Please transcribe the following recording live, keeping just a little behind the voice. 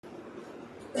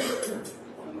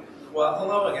Well,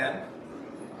 hello again.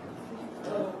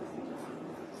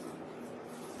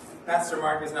 Pastor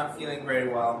Mark is not feeling very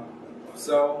well,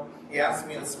 so he asked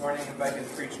me this morning if I could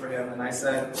preach for him, and I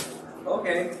said,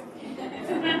 okay.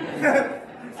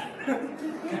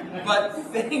 But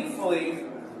thankfully,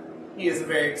 he is a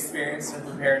very experienced and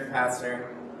prepared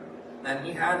pastor, and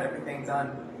he had everything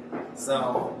done.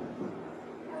 So,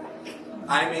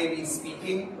 I may be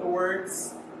speaking the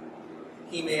words,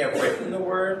 he may have written the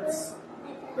words,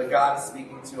 but God is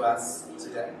speaking to us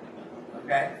today.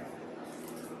 Okay?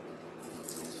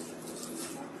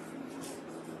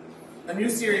 A new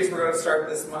series we're going to start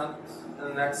this month in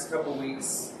the next couple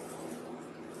weeks.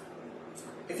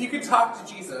 If you could talk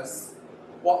to Jesus,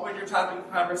 what would your topic of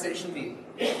conversation be?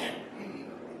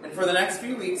 And for the next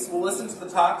few weeks, we'll listen to the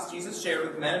talks Jesus shared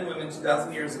with men and women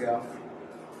 2,000 years ago.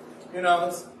 Who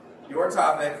knows? Your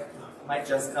topic might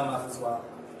just come up as well.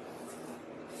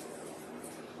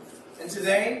 And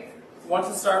today, I want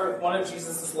to start with one of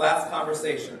Jesus' last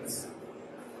conversations.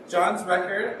 John's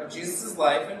record of Jesus'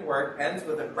 life and work ends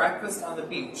with a breakfast on the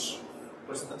beach,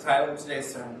 which is the title of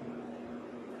today's sermon.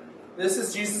 This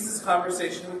is Jesus'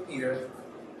 conversation with Peter.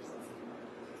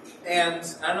 And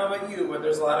I don't know about you, but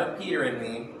there's a lot of Peter in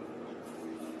me.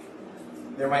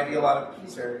 There might be a lot of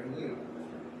Peter in you.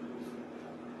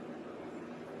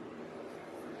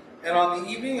 And on the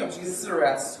evening of Jesus'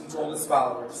 arrest, he told his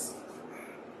followers,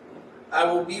 I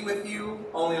will be with you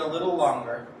only a little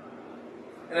longer.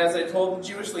 And as I told the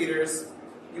Jewish leaders,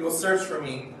 you will search for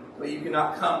me, but you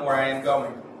cannot come where I am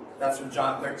going. That's from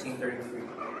John 13:33.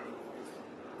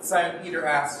 Simon Peter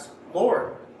asked,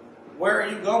 Lord, where are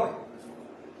you going?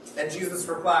 And Jesus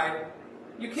replied,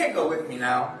 you can't go with me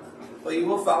now, but you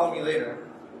will follow me later.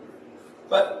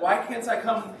 But why can't I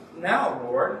come now,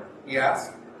 Lord? He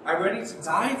asked. I'm ready to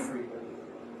die for you.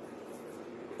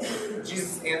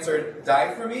 Jesus answered,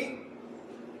 die for me?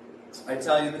 I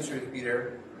tell you the truth,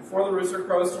 Peter. Before the rooster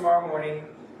crows tomorrow morning,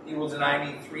 you will deny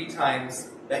me 3 times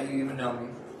that you even know me.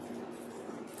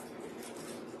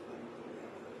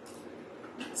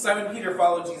 Simon Peter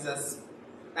followed Jesus,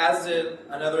 as did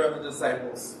another of the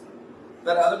disciples.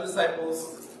 That other disciple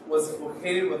was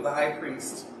located with the high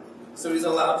priest, so he's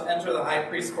allowed to enter the high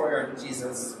priest's courtyard with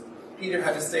Jesus. Peter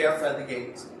had to stay outside the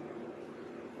gate.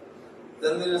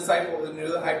 Then the disciple who knew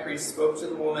the high priest spoke to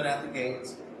the woman at the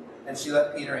gate, and she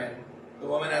let Peter in. The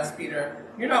woman asked Peter,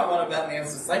 you're not one of that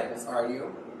man's disciples, are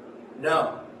you?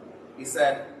 No, he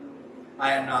said,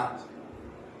 I am not.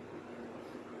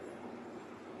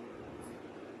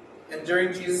 And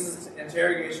during Jesus'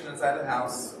 interrogation inside the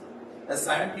house, as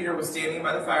Simon Peter was standing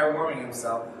by the fire warming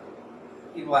himself,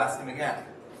 people asked him again,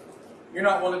 you're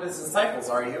not one of his disciples,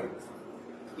 are you?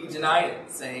 He denied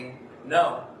it, saying,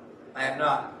 no, I am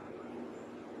not.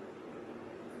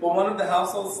 But one of the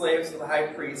household slaves of the high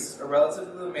priest, a relative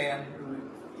of the man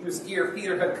whose ear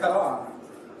Peter had cut off,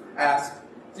 asked,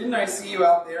 didn't I see you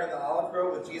out there in the olive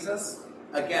grove with Jesus?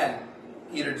 Again,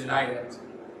 Peter denied it,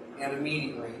 and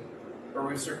immediately a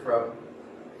rooster crowed.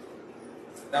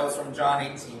 That was from John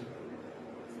 18.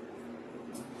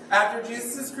 After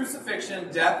Jesus'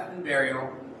 crucifixion, death, and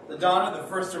burial, the dawn of the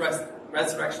first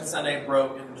Resurrection Sunday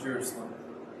broke in Jerusalem.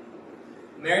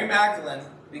 Mary Magdalene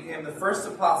became the first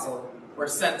apostle, or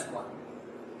sent one.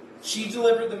 She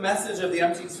delivered the message of the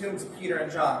empty tomb to Peter and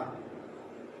John.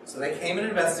 So they came and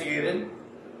investigated.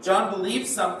 John believed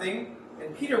something,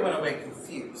 and Peter went away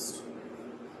confused.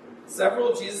 Several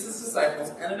of Jesus'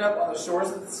 disciples ended up on the shores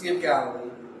of the Sea of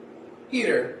Galilee.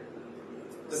 Peter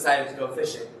decided to go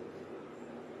fishing.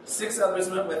 6 others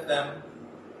went with them,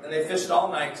 and they fished all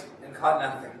night and caught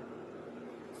nothing.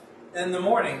 In the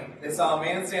morning, they saw a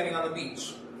man standing on the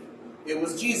beach. It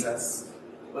was Jesus,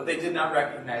 but they did not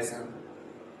recognize him.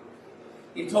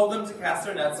 He told them to cast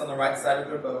their nets on the right side of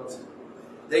their boat.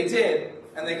 They did,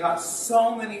 and they caught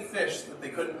so many fish that they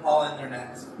couldn't haul in their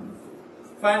nets.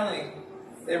 Finally,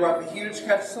 they brought the huge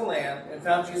catch to land and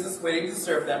found Jesus waiting to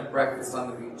serve them breakfast on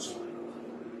the beach.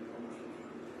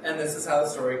 And this is how the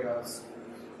story goes.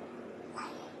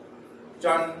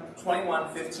 John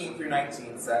 21:15 through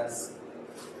 19 says,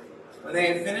 when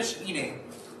they had finished eating,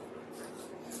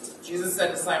 Jesus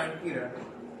said to Simon Peter,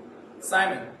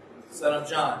 Simon, son of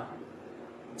John,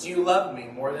 do you love me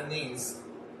more than these?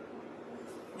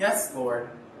 Yes, Lord,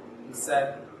 he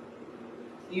said.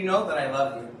 You know that I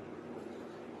love you.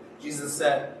 Jesus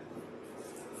said,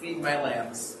 feed my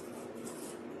lambs.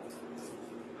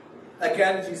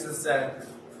 Again, Jesus said,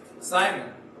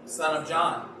 Simon, son of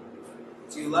John,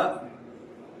 do you love me?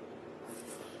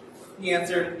 He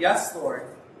answered, yes,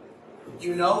 Lord.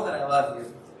 You know that I love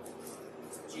you.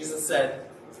 Jesus said,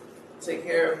 take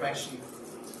care of my sheep.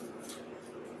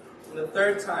 And the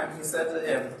third time he said to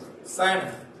him,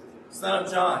 Simon, son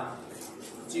of John,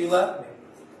 do you love me?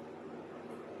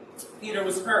 Peter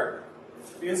was hurt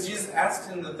because Jesus asked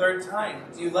him the third time,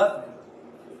 do you love me?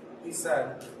 He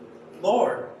said,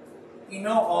 Lord, you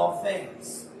know all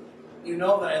things. You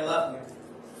know that I love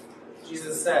you.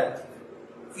 Jesus said,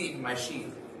 feed my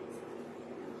sheep.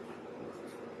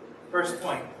 First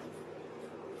point.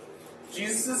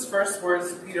 Jesus' first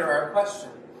words to Peter are a question.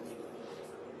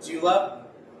 Do you love me?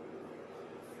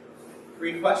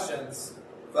 3 questions,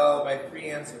 followed by 3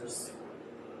 answers.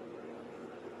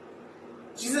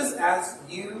 Jesus asked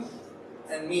you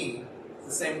and me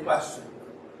the same question.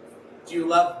 Do you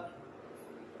love me?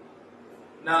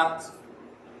 Not,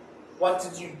 what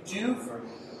did you do for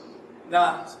me?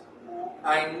 Not,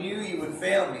 I knew you would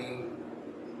fail me.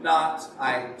 Not,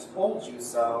 I told you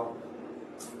so.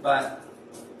 But,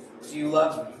 do you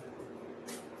love me?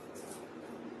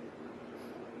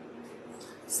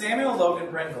 Samuel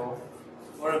Logan Brindle,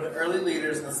 one of the early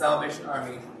leaders in the Salvation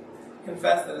Army,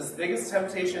 confessed that his biggest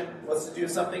temptation was to do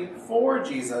something for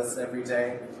Jesus every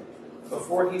day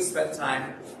before he spent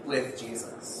time with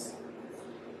Jesus.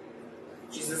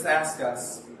 Jesus asked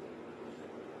us,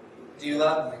 do you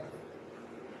love me?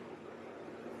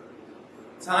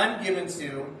 Time given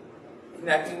to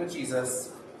connecting with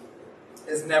Jesus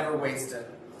is never wasted.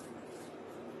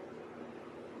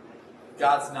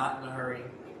 God's not in a hurry.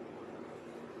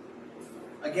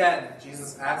 Again,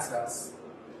 Jesus asks us,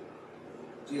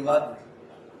 do you love me?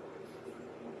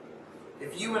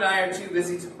 If you and I are too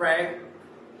busy to pray,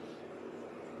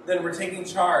 then we're taking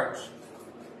charge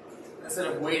instead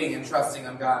of waiting and trusting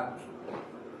on God.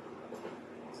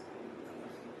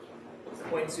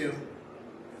 Point 2.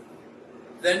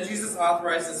 Then Jesus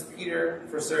authorizes Peter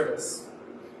for service.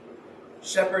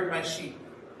 Shepherd my sheep.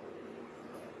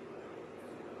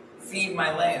 Feed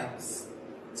my lambs.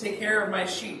 Take care of my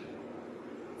sheep.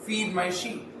 Feed my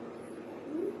sheep.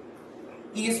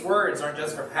 These words aren't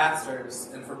just for pastors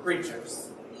and for preachers.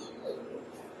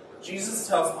 Jesus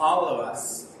tells all of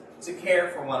us to care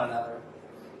for one another.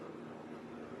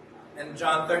 And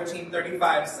John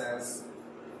 13:35 says,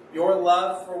 your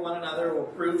love for one another will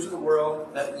prove to the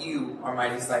world that you are my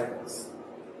disciples.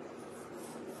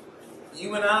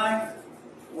 You and I,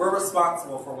 we're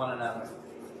responsible for one another.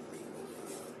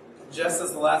 Just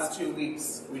as the last 2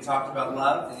 weeks we talked about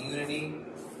love and unity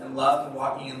and love and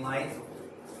walking in light,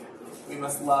 we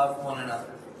must love one another.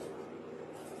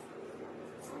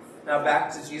 Now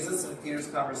back to Jesus and Peter's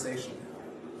conversation.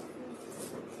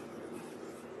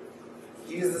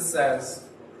 Jesus says,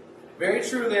 very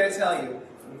truly I tell you,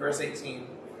 in verse 18,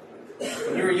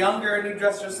 when you were younger and you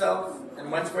dressed yourself and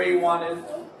went where you wanted,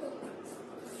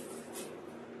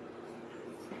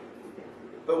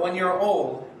 but when you are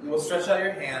old, you will stretch out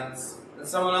your hands, and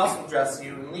someone else will dress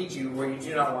you and lead you where you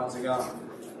do not want to go.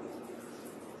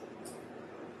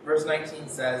 Verse 19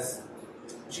 says,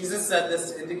 Jesus said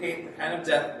this to indicate the kind of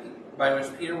death by which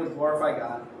Peter would glorify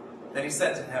God. Then he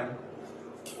said to him,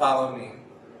 follow me.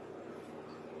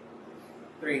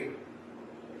 3.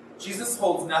 Jesus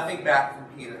holds nothing back from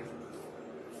Peter.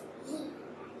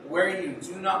 Where you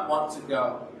do not want to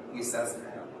go, he says to him.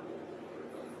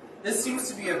 This seems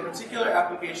to be a particular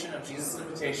application of Jesus'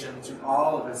 invitation to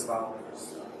all of his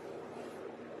followers.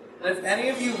 And if any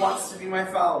of you wants to be my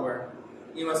follower,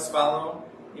 you must follow,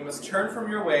 you must turn from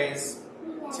your ways,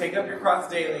 take up your cross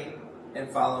daily, and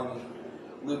follow me.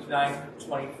 Luke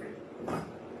 9:23.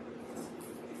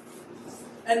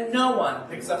 And no one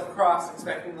picks up a cross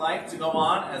expecting life to go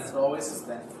on as it always has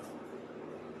been.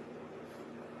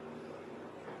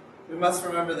 We must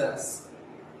remember this.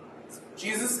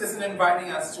 Jesus isn't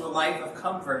inviting us to a life of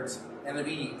comfort and of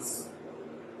ease,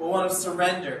 but one of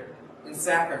surrender and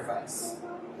sacrifice.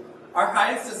 Our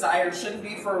highest desire shouldn't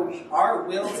be for our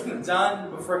will to be done,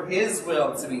 but for his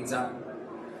will to be done.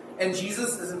 And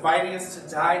Jesus is inviting us to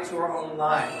die to our own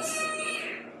lives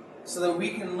so that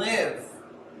we can live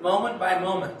moment by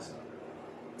moment,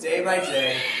 day by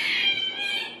day,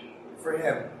 for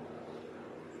him.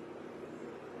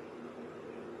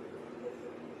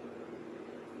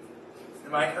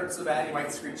 It might hurt so bad you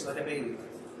might screech like a baby.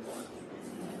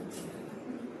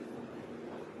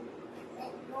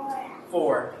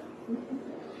 4.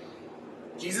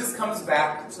 Jesus comes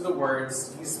back to the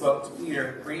words he spoke to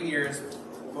Peter 3 years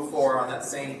before on that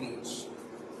same beach.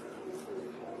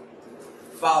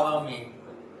 Follow me.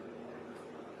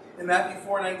 In Matthew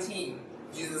 4:19,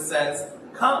 Jesus says,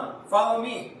 come, follow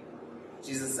me,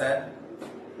 Jesus said,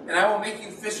 and I will make you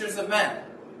fishers of men.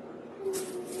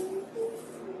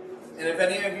 And if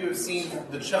any of you have seen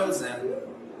The Chosen,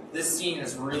 this scene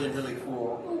is really, really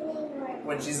cool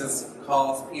when Jesus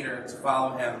calls Peter to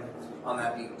follow him on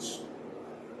that beach.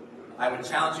 I would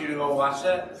challenge you to go watch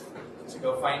it, to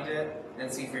go find it,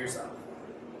 and see for yourself.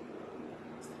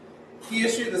 He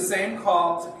issued the same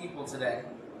call to people today.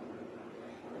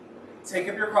 Take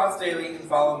up your cross daily and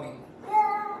follow me.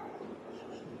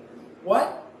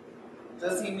 What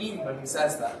does he mean when he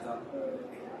says that, though?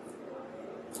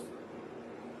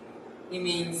 He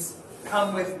means,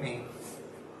 come with me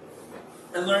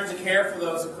and learn to care for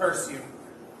those who curse you.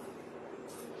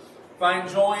 Find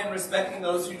joy in respecting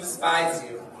those who despise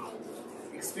you.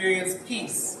 Experience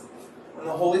peace in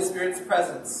the Holy Spirit's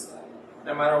presence,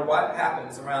 no matter what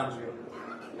happens around you.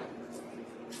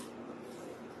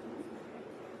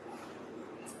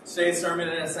 Today's sermon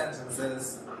in a sentence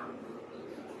is,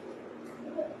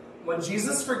 when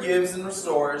Jesus forgives and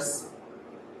restores,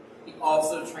 he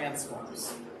also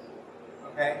transforms.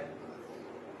 Okay?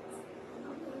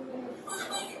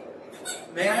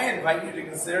 May I invite you to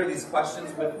consider these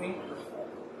questions with me?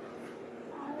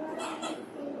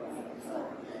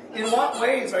 In what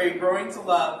ways are you growing to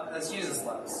love as Jesus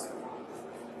loves?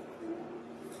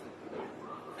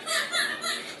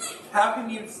 How can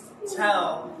you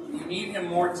tell you need him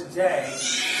more today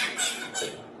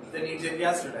than you did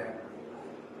yesterday?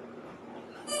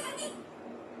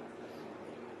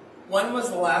 When was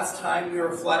the last time you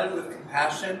were flooded with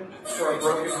compassion for a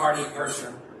broken-hearted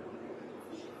person?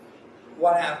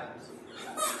 What happened?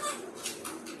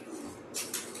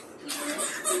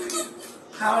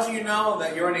 How do you know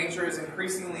that your nature is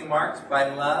increasingly marked by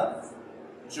love,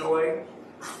 joy,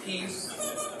 peace,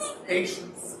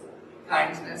 patience,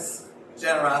 kindness,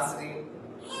 generosity,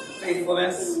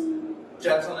 faithfulness,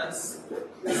 gentleness,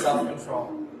 and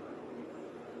self-control?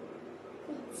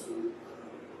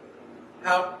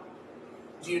 How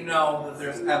do you know that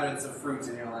there's evidence of fruit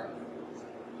in your life?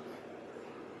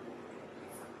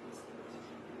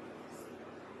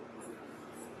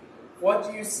 What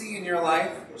do you see in your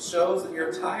life that shows that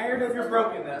you're tired of your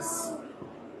brokenness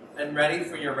and ready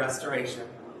for your restoration?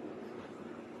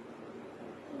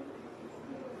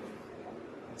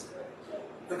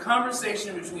 The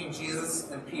conversation between Jesus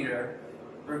and Peter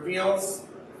reveals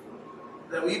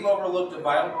that we've overlooked a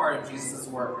vital part of Jesus'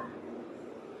 work.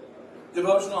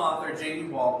 Devotional author J.D.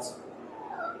 Walt,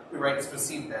 who writes for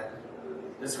Seedbed,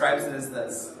 describes it as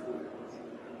this: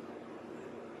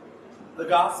 the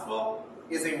gospel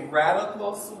is a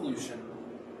radical solution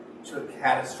to a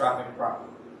catastrophic problem.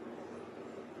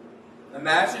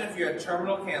 Imagine if you had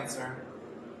terminal cancer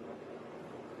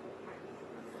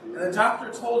and the doctor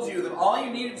told you that all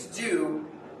you needed to do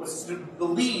was to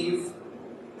believe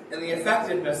in the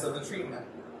effectiveness of the treatment.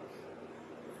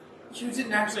 You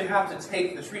didn't actually have to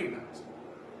take the treatment.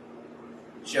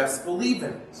 Just believe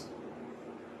in it.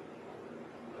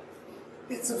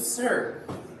 It's absurd.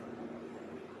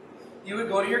 You would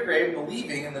go to your grave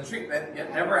believing in the treatment,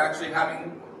 yet never actually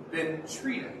having been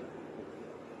treated.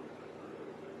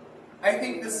 I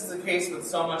think this is the case with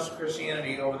so much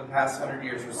Christianity over the past 100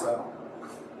 years or so.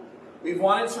 We've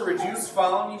wanted to reduce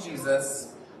following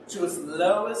Jesus to its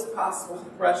lowest possible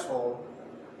threshold,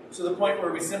 to the point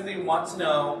where we simply want to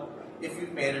know if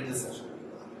you've made a decision.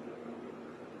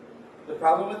 The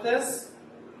problem with this?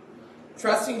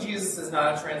 Trusting Jesus is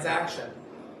not a transaction.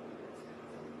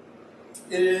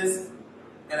 It is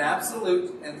an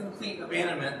absolute and complete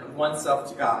abandonment of oneself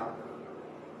to God.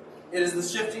 It is the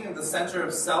shifting of the center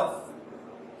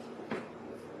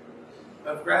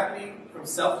of gravity from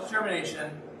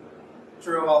self-determination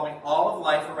to revolving all of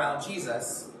life around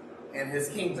Jesus and his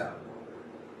kingdom.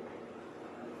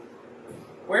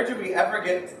 Where do we ever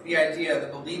get the idea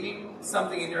that believing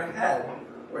something in your head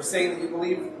or saying that you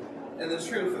believe in the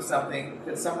truth of something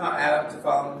could somehow add up to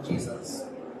following Jesus?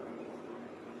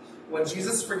 When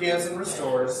Jesus forgives and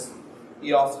restores,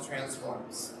 he also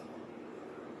transforms.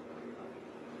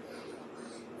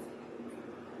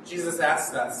 Jesus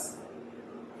asks us,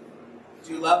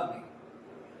 do you love me?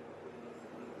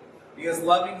 Because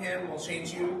loving him will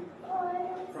change you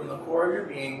from the core of your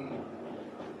being,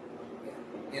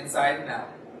 inside and out.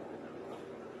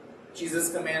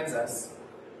 Jesus commands us,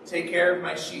 take care of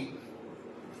my sheep.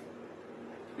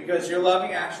 Because your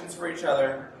loving actions for each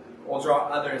other will draw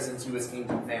others into his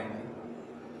kingdom family.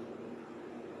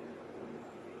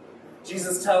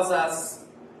 Jesus tells us,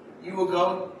 you will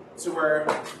go to where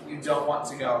you don't want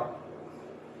to go.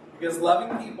 Because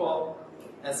loving people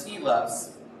as he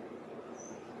loves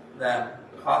them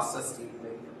costs us deeply.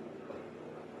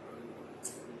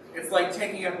 It's like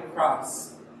taking up a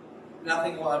cross.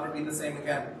 Nothing will ever be the same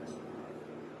again.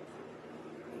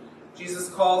 Jesus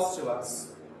calls to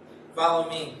us, follow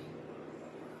me.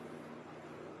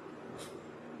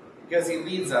 Because he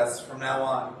leads us from now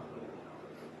on.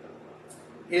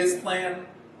 His plan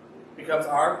becomes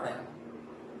our plan.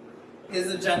 His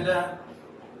agenda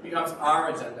becomes our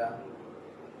agenda.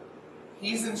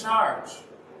 He's in charge.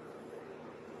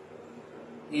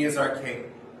 He is our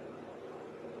King.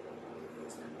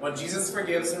 When Jesus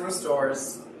forgives and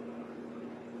restores,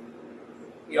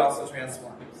 He also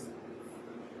transforms.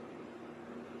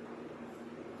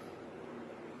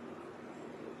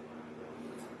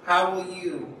 How will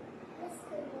you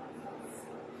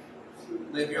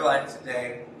live your life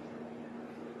today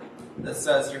that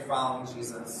says you're following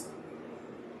Jesus?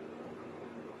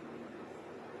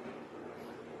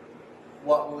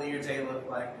 What will your day look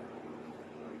like?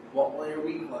 What will your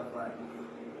week look like?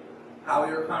 How will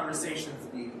your conversations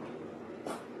be?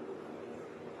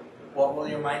 What will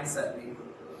your mindset be?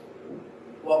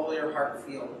 What will your heart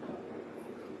feel?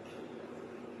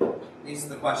 These are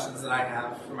the questions that I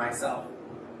have for myself.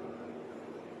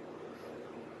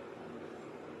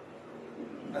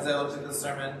 As I looked at this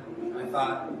sermon, I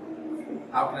thought,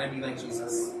 how can I be like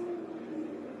Jesus?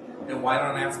 And why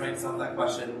don't I ask myself that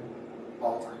question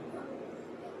all the time?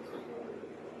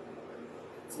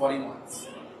 It's what He wants.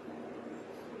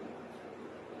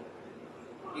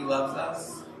 He loves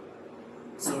us,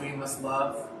 so we must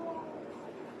love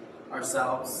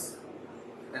ourselves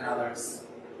and others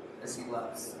as He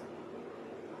loves.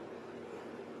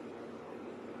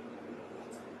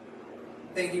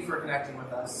 Thank you for connecting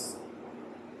with us.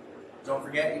 Don't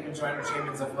forget, you can join our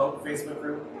Champions of Hope Facebook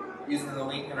group using the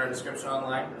link in our description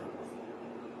online.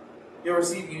 You'll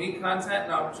receive unique content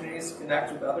and opportunities to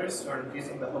connect with others who are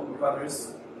infusing the hope of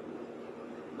others,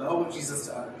 the hope of Jesus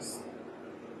to others.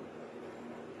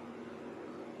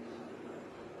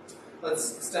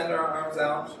 Let's extend our arms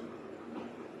out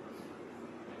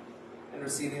in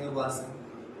receiving the blessing.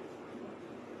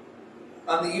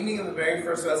 On the evening of the very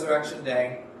first resurrection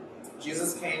day,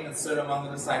 Jesus came and stood among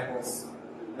the disciples.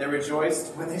 They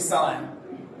rejoiced when they saw Him.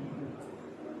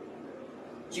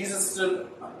 Jesus stood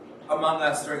among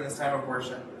us during this time of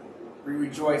worship. We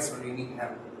rejoice when we meet Him.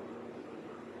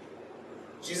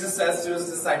 Jesus says to His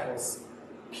disciples,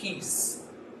 "Peace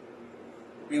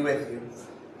be with you.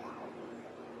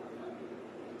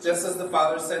 Just as the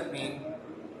Father sent me,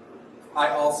 I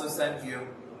also send you."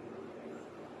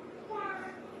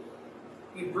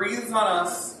 He breathes on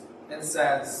us and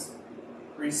says,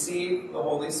 "Receive the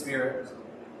Holy Spirit."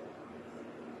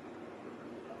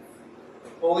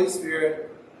 Holy Spirit,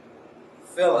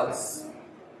 fill us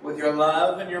with your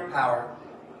love and your power.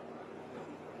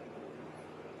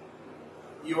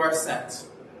 You are sent.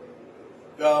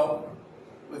 Go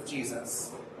with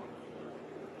Jesus.